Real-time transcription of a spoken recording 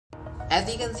As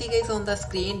you can see guys on the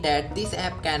screen that this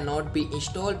app cannot be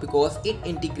installed because its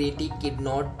integrity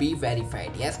cannot be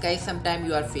verified. Yes guys, sometimes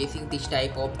you are facing this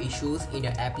type of issues in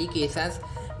your applications.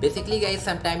 Basically guys,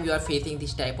 sometimes you are facing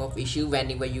this type of issue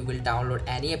whenever you will download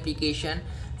any application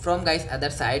from guys other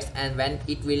sites, and when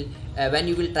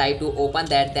you will try to open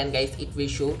that, then guys it will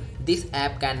show this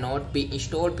app cannot be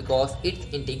installed because its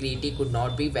integrity could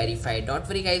not be verified. Don't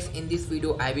worry guys, in this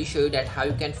video I will show you that how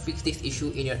you can fix this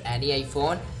issue in your any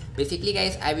iPhone. Basically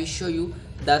guys, I will show you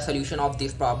the solution of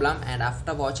this problem, and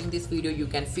after watching this video you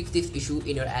can fix this issue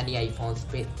in your any iPhone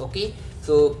space. Okay,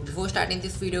 so before starting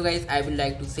this video guys, I would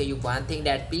like to say you one thing,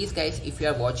 that please guys, if you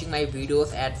are watching my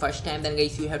videos at first time, then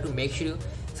guys you have to make sure you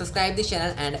subscribe this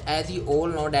channel. And as you all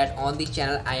know that on this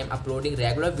channel I am uploading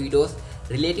regular videos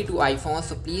related to iPhone,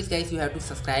 so please guys you have to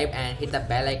subscribe and hit the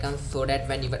bell icon so that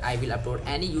whenever I will upload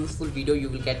any useful video you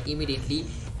will get immediately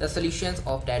the solutions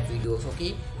of that videos.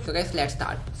 Okay, so guys let's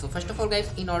start. So first of all guys,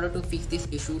 in order to fix this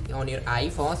issue on your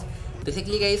iPhones,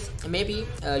 basically guys, maybe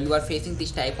you are facing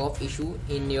this type of issue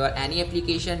in your any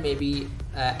application, maybe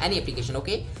any application.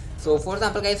 Okay, so for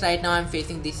example guys, right now I'm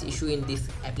facing this issue in this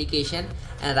application,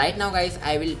 and right now guys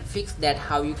I will fix that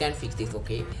how you can fix this.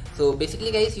 Okay, so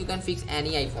basically guys, you can fix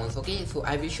any iPhones. Okay, so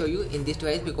I will show you in this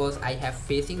device because I have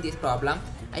faced this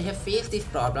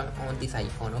problem on this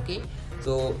iPhone. Okay,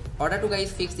 so order to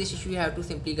guys fix this issue, you have to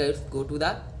simply guys go to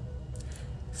the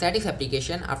settings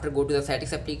application. After go to the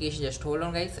settings application, just hold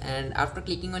on guys, and after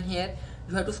clicking on here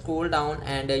you have to scroll down,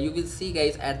 and you will see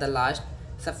guys at the last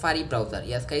Safari browser.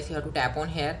 Yes guys, you have to tap on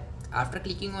here. After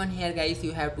clicking on here guys,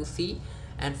 you have to see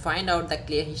and find out the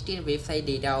clear history and website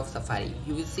data of Safari.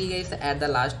 You will see guys at the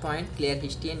last point, clear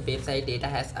history and website data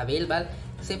has available.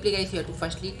 Simply guys, you have to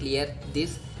firstly clear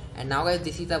this, and now guys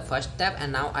this is the first step,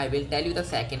 and now I will tell you the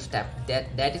second step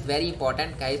that is very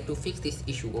important guys to fix this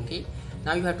issue. Okay,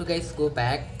 now you have to guys go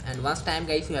back, and once time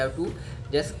guys you have to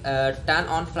just turn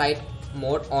on flight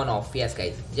mode on off. Yes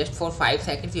guys, just for 5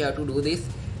 seconds you have to do this,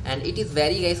 and it is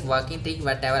very guys working trick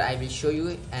whatever I will show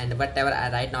you and whatever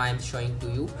right now I am showing to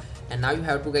you. And now you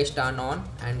have to guys turn on,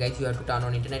 and guys you have to turn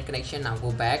on internet connection. Now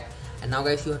go back, and now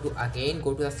guys you have to again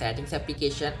go to the settings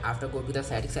application. After go to the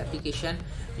settings application,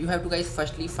 you have to guys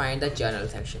firstly find the journal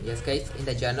section. Yes guys, in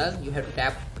the journal you have to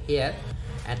tap here,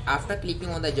 and after clicking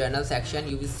on the journal section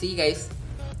you will see guys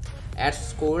at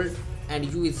scroll, and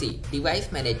you will see device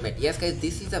management. Yes guys,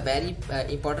 this is a very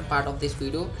important part of this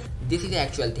video. This is the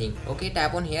actual thing. Okay,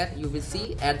 tap on here, you will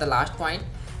see at the last point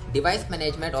device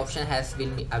management option has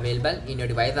been available in your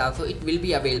device also. It will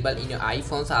be available in your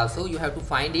iPhones also. You have to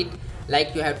find it,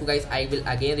 like you have to guys, I will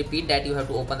again repeat that you have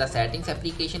to open the settings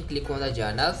application, click on the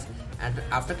journals, and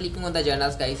after clicking on the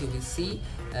journals guys you will see,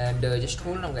 and just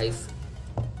hold on guys,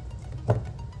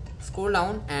 scroll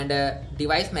down, and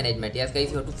device management. Yes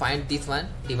guys, you have to find this one,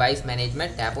 device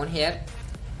management. Tap on here,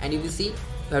 and you will see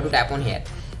you have to tap on here.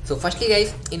 So firstly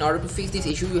guys, in order to fix this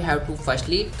issue you have to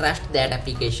firstly trust that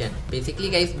application.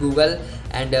 Basically guys, Google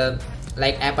and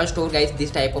like Apple Store guys, this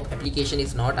type of application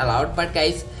is not allowed, but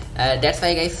guys that's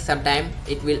why guys sometimes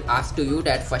it will ask to you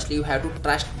that firstly you have to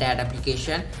trust that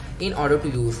application in order to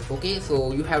use. Okay,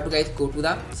 so you have to guys go to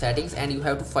the settings, and you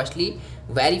have to firstly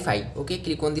verify. Okay,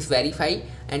 click on this verify,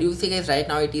 and you will see guys right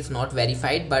now it is not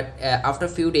verified, but after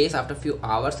few days, after few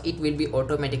hours it will be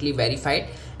automatically verified.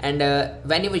 And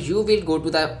whenever you will go to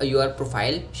the your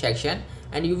profile section,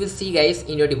 and you will see guys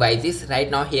in your devices right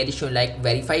now here is shown like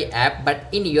verify app, but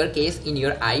in your case in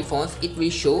your iPhones it will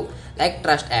show like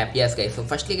trust app. Yes guys, so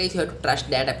firstly guys you have to trust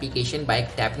that application by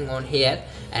tapping on here,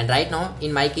 and right now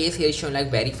in my case here is shown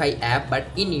like verify app, but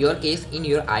in your case in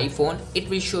your iPhone it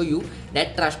will show you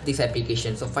that trust this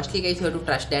application. So firstly guys you have to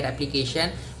trust that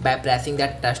application by pressing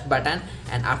that trust button,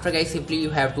 and after guys simply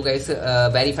you have to guys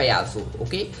verify also.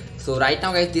 Okay, so right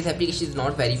now guys this application is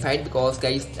not verified because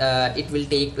guys it will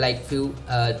take like few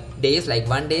days, like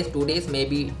 1 day, 2 days,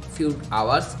 maybe few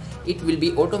hours, it will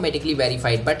be automatically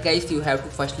verified. But guys you have to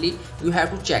firstly you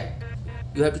have to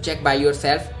check by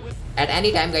yourself at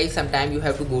any time guys. Sometime you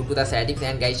have to go to the settings,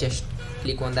 and guys just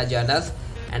click on the journals,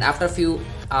 and after few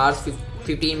hours,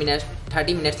 15 minutes,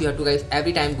 30 minutes, you have to guys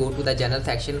every time go to the journal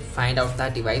section, find out the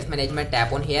device management,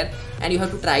 tap on here, and you have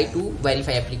to try to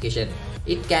verify application.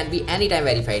 It can be anytime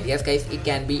verified. Yes guys, it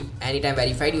can be anytime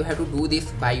verified. You have to do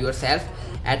this by yourself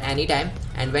at any time,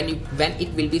 and when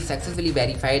it will be successfully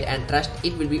verified and trust,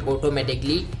 it will be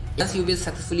automatically, once you will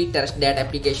successfully trust that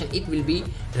application, it will be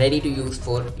ready to use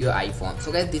for your iPhone.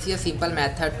 So guys, this is a simple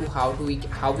method to how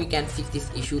we can fix this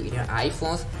issue in your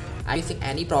iPhones. If you facing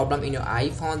any problem in your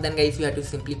iPhone, then guys you have to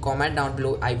simply comment down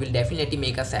below. I will definitely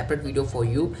make a separate video for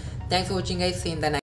you. Thanks for watching guys. See you in the next